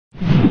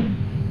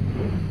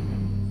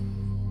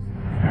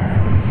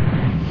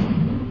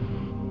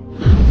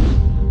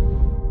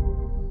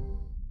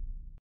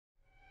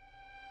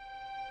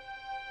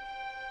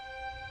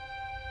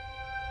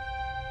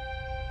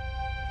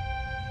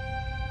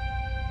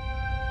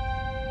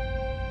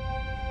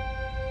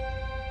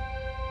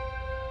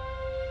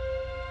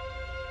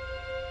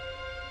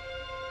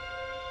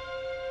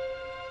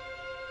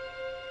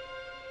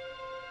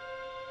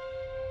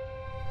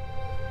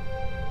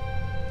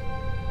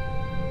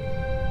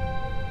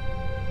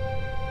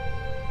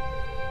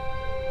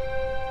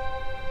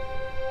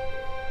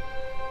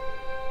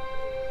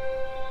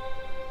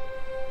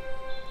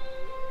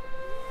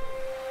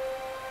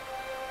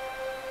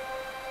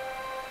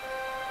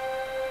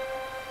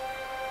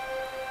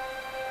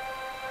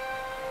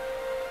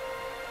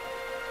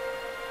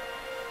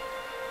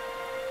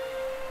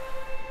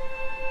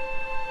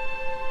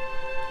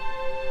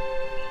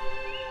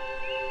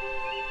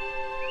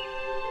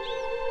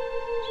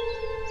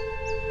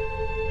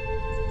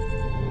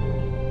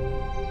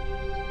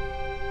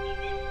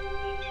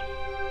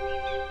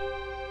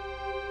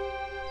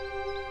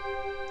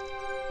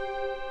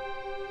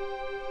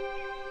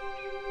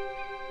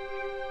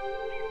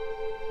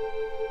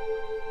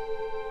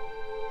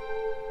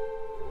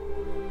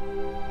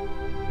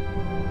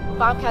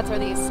Bobcats are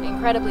these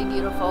incredibly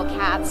beautiful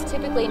cats,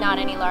 typically not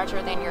any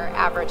larger than your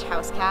average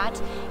house cat.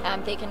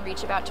 They can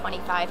reach about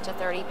 25 to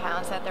 30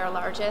 pounds at their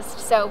largest,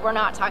 so we're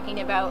not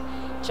talking about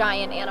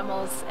giant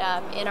animals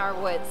in our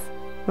woods.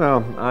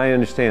 Well, I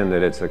understand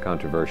that it's a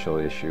controversial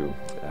issue.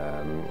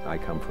 I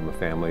come from a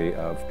family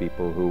of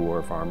people who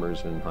were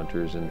farmers and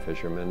hunters and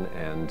fishermen,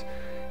 and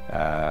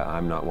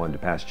I'm not one to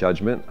pass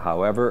judgment.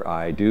 However,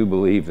 I do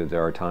believe that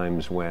there are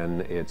times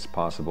when it's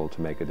possible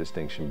to make a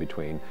distinction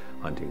between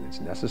hunting that's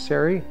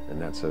necessary, and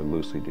that's a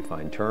loosely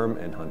defined term,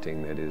 and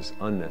hunting that is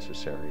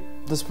unnecessary.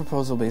 This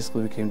proposal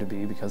basically came to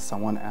be because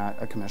someone at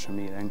a commission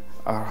meeting,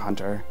 a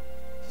hunter,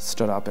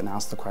 stood up and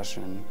asked the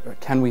question,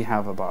 can we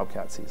have a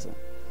bobcat season?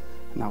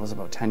 And that was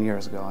about 10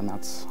 years ago, and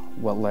that's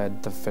what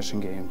led the Fish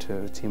and Game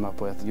to team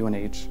up with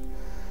UNH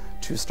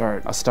to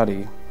start a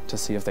study to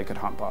see if they could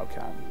hunt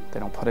bobcat. They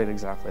don't put it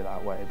exactly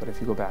that way, but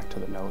if you go back to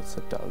the notes,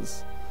 it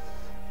does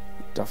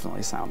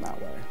definitely sound that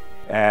way.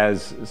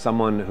 As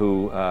someone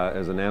who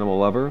is an animal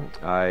lover,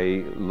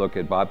 I look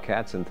at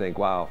bobcats and think,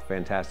 wow,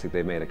 fantastic,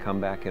 they made a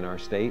comeback in our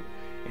state,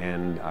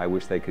 and I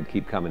wish they could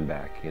keep coming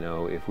back. You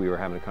know, if we were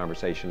having a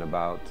conversation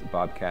about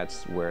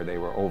bobcats where they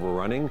were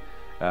overrunning,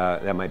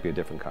 that might be a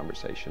different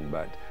conversation,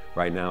 but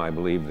right now I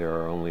believe there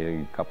are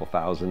only a couple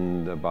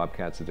thousand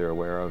bobcats that they're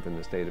aware of in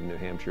the state of New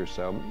Hampshire,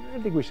 so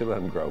I think we should let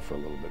them grow for a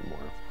little bit more.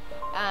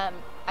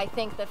 I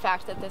think the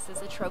fact that this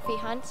is a trophy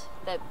hunt,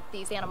 that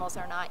these animals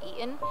are not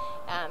eaten,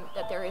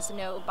 that there is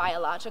no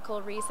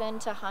biological reason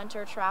to hunt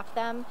or trap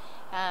them.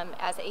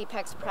 As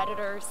apex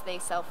predators, they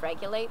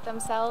self-regulate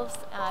themselves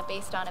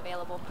based on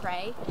available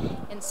prey.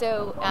 And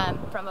so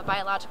from a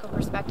biological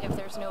perspective,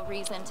 there's no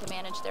reason to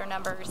manage their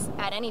numbers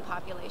at any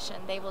population.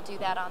 They will do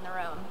that on their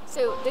own.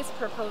 So this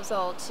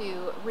proposal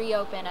to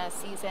reopen a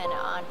season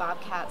on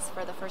bobcats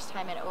for the first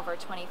time in over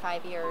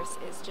 25 years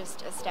is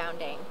just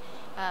astounding.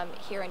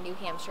 Here in New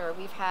Hampshire,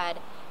 we've had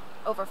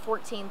over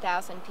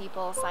 14,000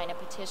 people sign a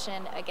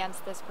petition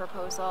against this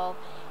proposal.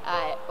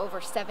 Over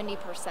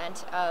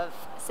 70% of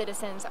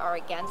citizens are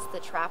against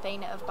the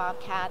trapping of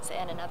bobcats,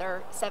 and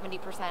another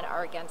 70%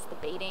 are against the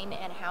baiting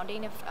and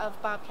hounding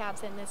of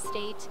bobcats in this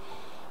state.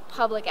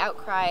 Public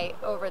outcry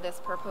over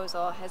this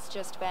proposal has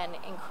just been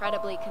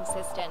incredibly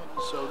consistent.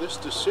 So this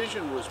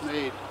decision was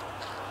made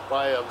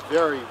by a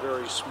very,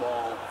 very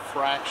small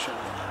fraction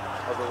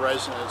of the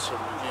residents of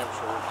New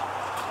Hampshire,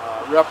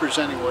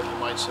 representing what you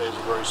might say is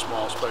a very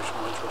small special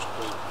interest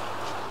group.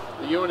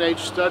 The UNH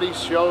study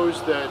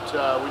shows that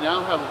we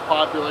now have a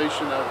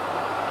population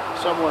of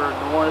somewhere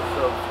north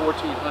of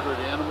 1,400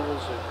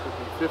 animals. It could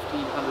be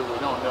 1,500, we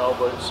don't know,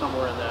 but it's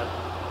somewhere in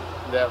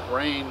that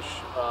range.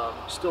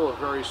 Still a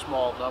very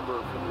small number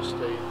for the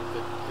state.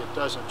 It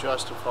doesn't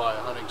justify a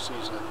hunting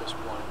season at this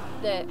point.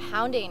 The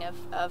hounding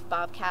of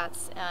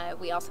bobcats,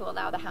 we also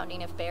allow the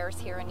hounding of bears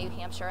here in New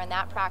Hampshire, and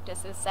that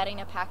practice is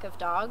setting a pack of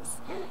dogs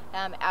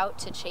out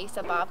to chase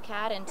a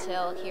bobcat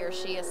until he or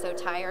she is so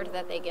tired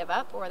that they give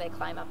up or they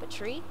climb up a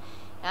tree,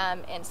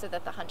 and so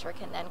that the hunter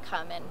can then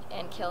come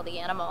and kill the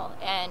animal.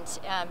 And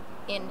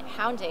in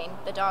hounding,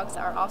 the dogs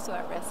are also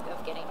at risk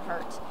of getting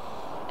hurt.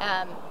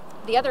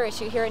 The other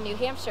issue here in New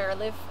Hampshire,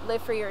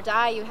 live free or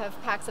die, you have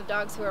packs of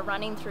dogs who are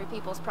running through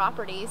people's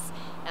properties.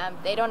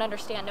 They don't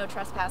understand no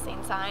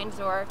trespassing signs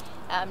or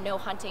no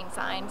hunting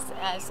signs,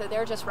 so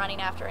they're just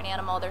running after an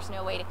animal. There's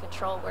no way to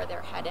control where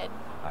they're headed.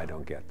 I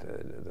don't get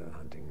the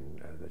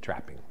hunting, the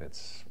trapping.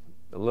 It's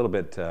a little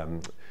bit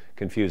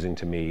confusing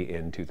to me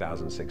in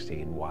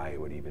 2016 why it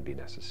would even be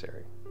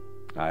necessary.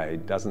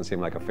 It doesn't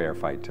seem like a fair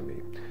fight to me.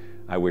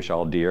 I wish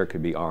all deer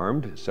could be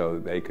armed so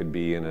they could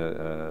be in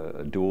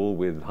a duel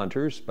with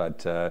hunters,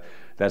 but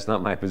that's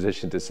not my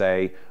position to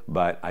say,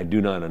 but I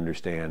do not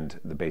understand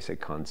the basic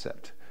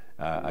concept.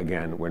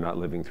 Again, we're not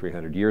living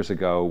 300 years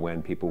ago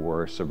when people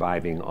were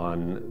surviving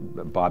on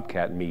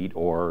bobcat meat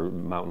or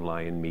mountain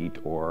lion meat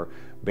or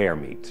bear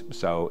meat,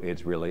 so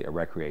it's really a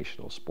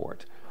recreational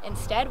sport.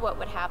 Instead, what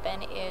would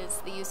happen is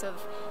the use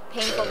of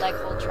painful leg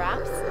hold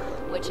traps,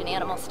 which an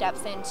animal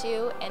steps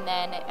into, and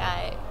then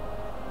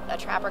a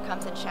trapper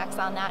comes and checks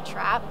on that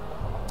trap,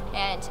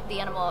 and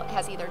the animal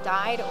has either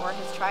died or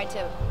has tried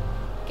to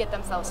get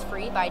themselves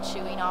free by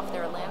chewing off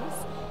their limbs.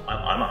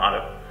 I'm a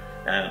hunter,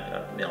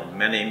 and you know,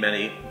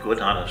 many good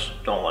hunters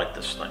don't like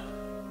this thing.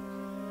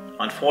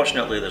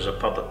 Unfortunately, there's a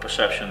public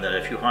perception that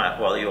if you hunt,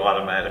 well, you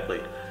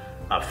automatically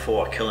are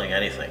for killing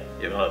anything.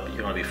 You're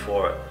gonna be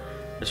for it.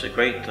 It's a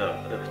great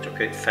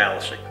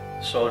fallacy.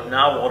 So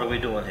now what are we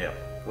doing here?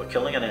 We're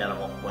killing an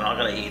animal. We're not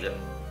going to eat it.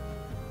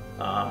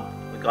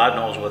 God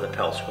knows where the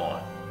pelt's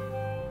going.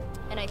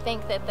 And I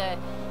think that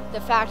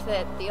the fact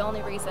that the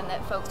only reason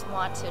that folks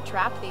want to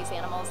trap these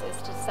animals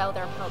is to sell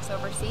their pelts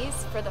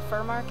overseas for the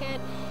fur market,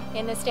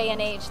 in this day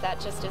and age, that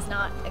just is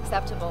not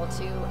acceptable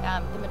to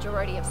the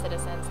majority of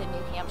citizens in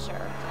New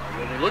Hampshire.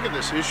 When we look at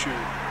this issue,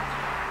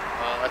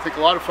 I think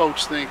a lot of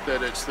folks think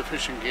that it's the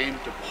Fish and Game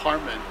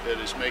Department that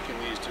is making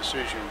these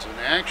decisions, and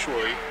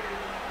actually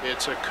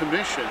it's a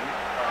commission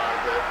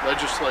that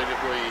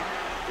legislatively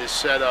is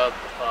set up.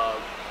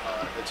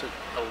 It's an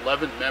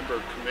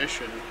 11-member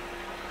commission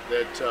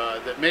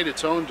that made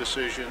its own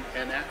decision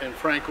and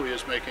frankly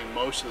is making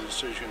most of the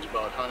decisions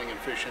about hunting and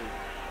fishing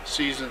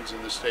seasons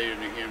in the state of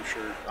New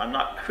Hampshire. I'm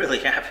not really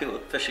happy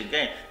with Fish and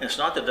Game. And it's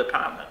not the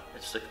department,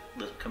 it's the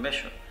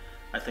commission.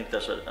 I think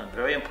that's a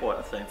very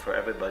important thing for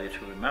everybody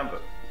to remember.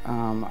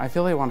 I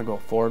feel they want to go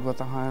forward with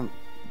the hunt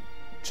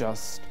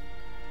just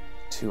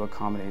to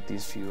accommodate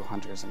these few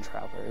hunters and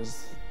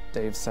trappers.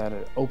 They've said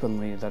it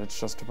openly that it's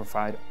just to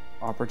provide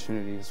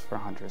opportunities for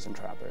hunters and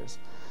trappers.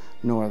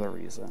 No other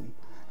reason.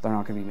 They're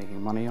not going to be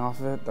making money off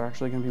of it, they're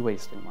actually going to be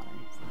wasting money.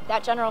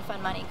 That general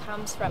fund money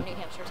comes from New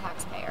Hampshire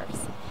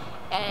taxpayers.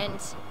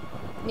 And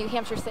New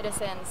Hampshire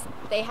citizens,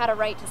 they had a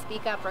right to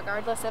speak up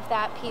regardless of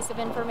that piece of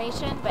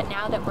information, but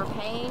now that we're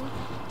paying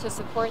to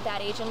support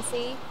that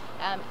agency,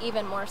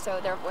 even more so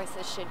their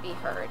voices should be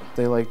heard.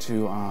 They like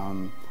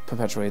to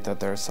perpetuate that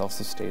they're a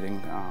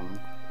self-sustaining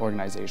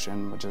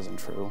organization, which isn't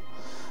true.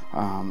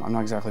 I'm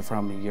not exactly for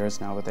how many years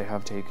now, but they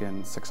have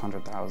taken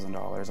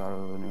 $600,000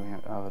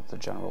 out of the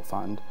general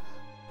fund.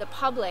 The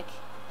public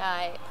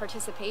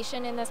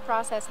participation in this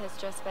process has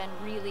just been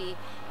really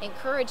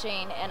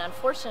encouraging, and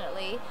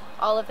unfortunately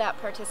all of that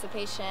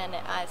participation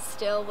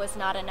still was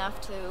not enough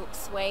to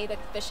sway the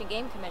Fish and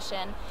Game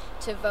Commission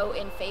to vote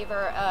in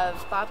favor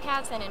of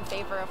bobcats and in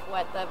favor of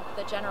what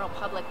the general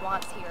public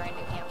wants here in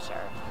New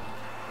Hampshire.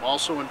 I'm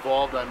also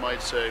involved, I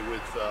might say,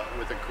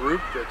 with a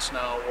group that's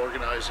now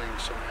organizing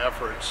some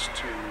efforts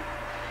to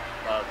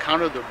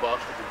counter the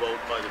vote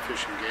by the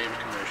Fish and Game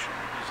Commission.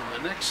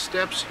 And the next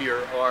steps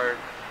here are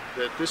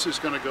that this is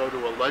going to go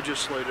to a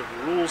legislative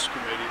rules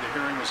committee. The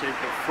hearing is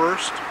April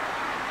 1st.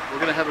 We're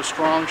going to have a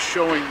strong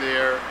showing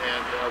there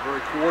and a very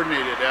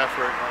coordinated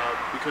effort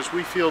because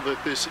we feel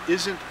that this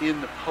isn't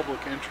in the public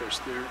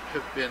interest. There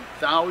have been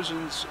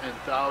thousands and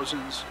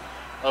thousands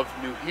of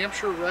New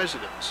Hampshire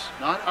residents,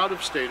 not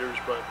out-of-staters,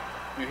 but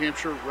New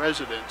Hampshire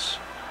residents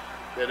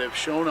that have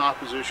shown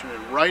opposition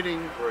in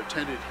writing or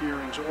attended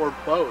hearings or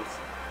both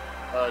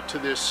to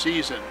this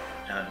season.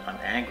 And I'm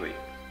angry.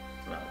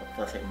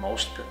 I think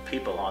most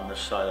people on this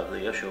side of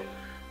the issue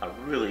are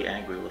really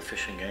angry with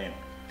Fish and Game.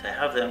 To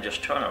have them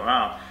just turn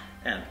around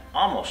and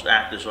almost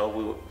act as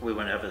though we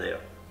were never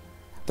there.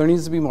 There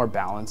needs to be more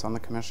balance on the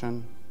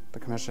commission. The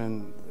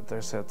commission,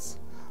 there sits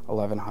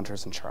 11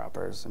 hunters and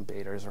trappers and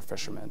baiters or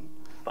fishermen.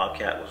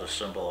 Bobcat was a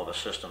symbol of a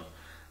system,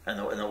 and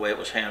the way it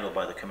was handled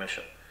by the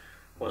commission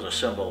was a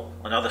symbol,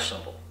 another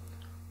symbol,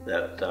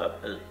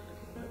 that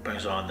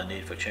brings on the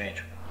need for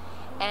change.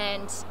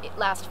 And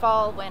last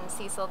fall, when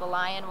Cecil the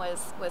lion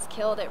was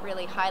killed, it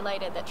really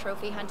highlighted that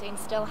trophy hunting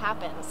still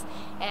happens.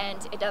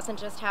 And it doesn't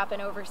just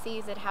happen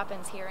overseas, it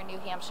happens here in New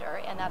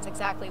Hampshire. And that's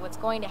exactly what's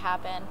going to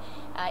happen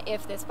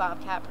if this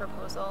bobcat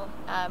proposal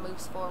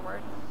moves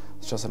forward.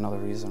 It's just another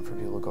reason for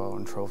people to go out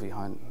and trophy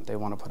hunt. They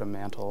want to put a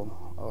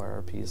mantle or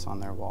a piece on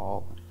their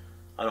wall.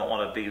 I don't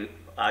want to be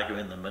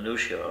arguing the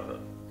minutiae of it.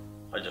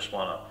 I just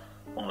want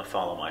to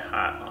follow my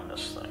heart on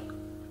this thing.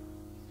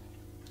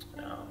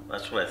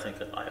 That's what I think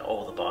that I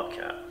owe the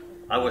bobcat.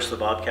 I wish the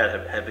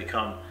bobcat had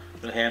become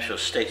New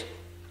Hampshire's state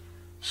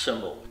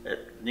symbol.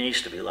 It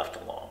needs to be left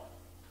alone.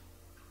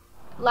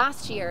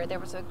 Last year, there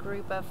was a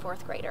group of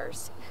fourth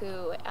graders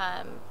who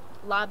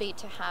lobbied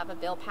to have a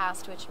bill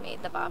passed which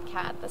made the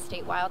bobcat the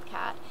state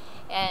wildcat,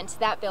 and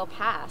that bill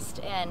passed,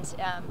 and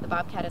the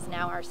bobcat is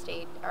now our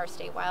state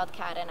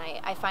wildcat. And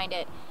I find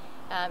it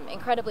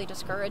incredibly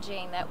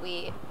discouraging that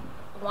we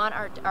want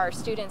our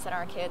students and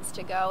our kids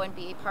to go and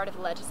be part of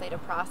the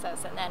legislative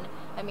process, and then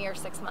a mere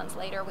 6 months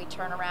later we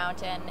turn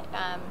around and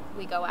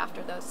we go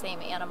after those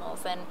same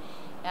animals. And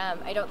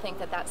I don't think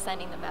that that's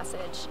sending the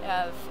message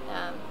of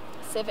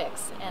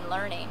civics and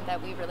learning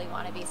that we really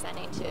want to be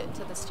sending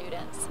to the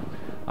students.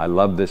 I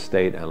love this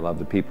state, and I love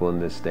the people in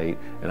this state,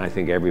 and I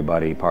think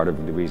everybody, part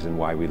of the reason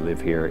why we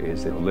live here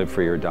is that live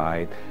free or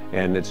die,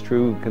 and it's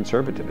true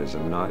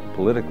conservatism, not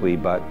politically,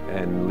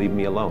 and leave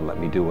me alone, let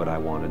me do what I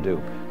want to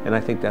do. And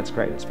I think that's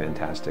great, it's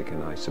fantastic,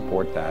 and I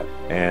support that.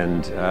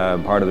 And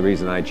part of the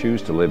reason I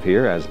choose to live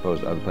here as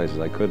opposed to other places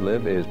I could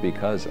live is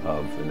because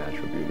of the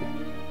natural beauty.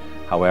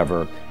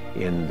 However,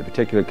 in the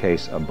particular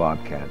case of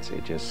bobcats,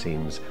 it just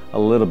seems a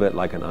little bit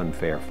like an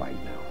unfair fight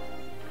now.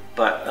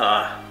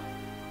 But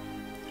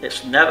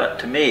it's never,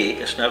 to me,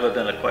 it's never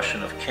been a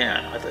question of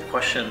can. The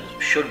question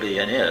should be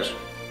and is,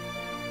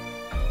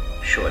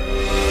 should.